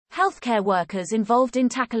Healthcare workers involved in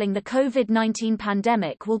tackling the COVID-19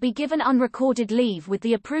 pandemic will be given unrecorded leave with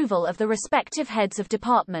the approval of the respective heads of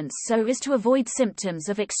departments so as to avoid symptoms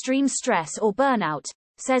of extreme stress or burnout,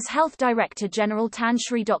 says Health Director General Tan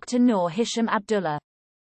Shri Dr. Noor Hisham Abdullah.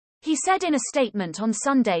 He said in a statement on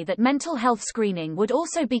Sunday that mental health screening would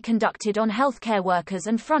also be conducted on healthcare workers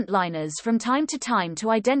and frontliners from time to time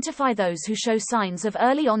to identify those who show signs of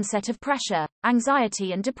early onset of pressure,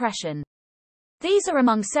 anxiety and depression. These are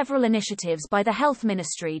among several initiatives by the Health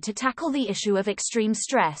Ministry to tackle the issue of extreme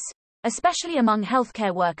stress, especially among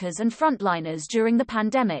healthcare workers and frontliners during the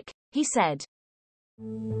pandemic, he said.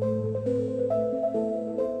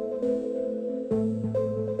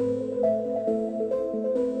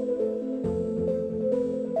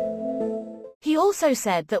 He also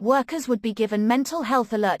said that workers would be given mental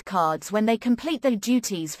health alert cards when they complete their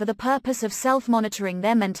duties for the purpose of self-monitoring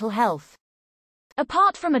their mental health.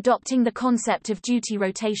 Apart from adopting the concept of duty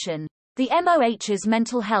rotation, the MOH's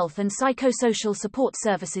Mental Health and Psychosocial Support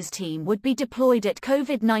Services team would be deployed at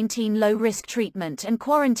COVID-19 low-risk treatment and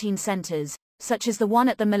quarantine centers, such as the one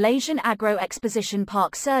at the Malaysian Agro-Exposition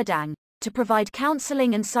Park Serdang, to provide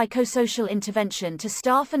counseling and psychosocial intervention to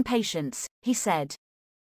staff and patients, he said.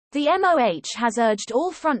 The MOH has urged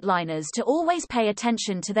all frontliners to always pay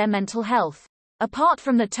attention to their mental health, apart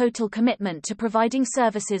from the total commitment to providing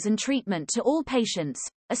services and treatment to all patients,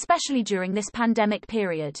 especially during this pandemic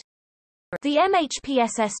period. The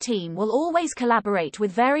MHPSS team will always collaborate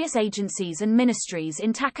with various agencies and ministries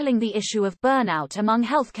in tackling the issue of burnout among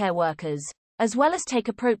healthcare workers, as well as take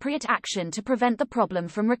appropriate action to prevent the problem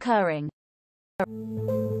from recurring.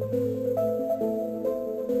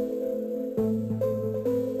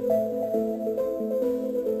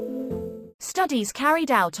 Studies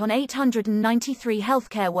carried out on 893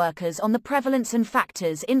 healthcare workers on the prevalence and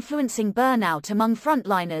factors influencing burnout among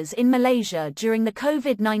frontliners in Malaysia during the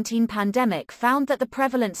COVID-19 pandemic found that the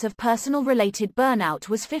prevalence of personal-related burnout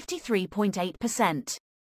was 53.8%.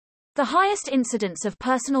 The highest incidence of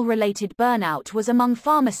personal-related burnout was among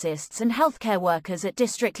pharmacists and healthcare workers at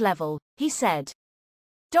district level, he said.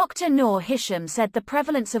 Dr. Noor Hisham said the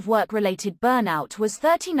prevalence of work-related burnout was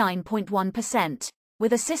 39.1%.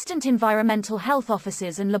 With assistant environmental health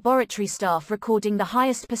officers and laboratory staff recording the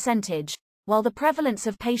highest percentage, while the prevalence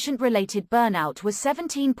of patient-related burnout was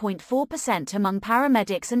 17.4% among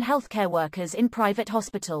paramedics and healthcare workers in private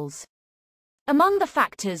hospitals. Among the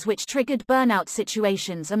factors which triggered burnout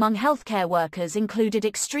situations among healthcare workers included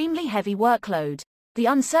extremely heavy workload, the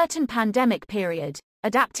uncertain pandemic period,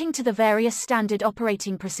 adapting to the various standard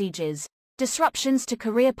operating procedures, disruptions to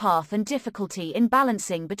career path and difficulty in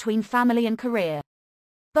balancing between family and career.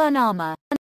 Burnout.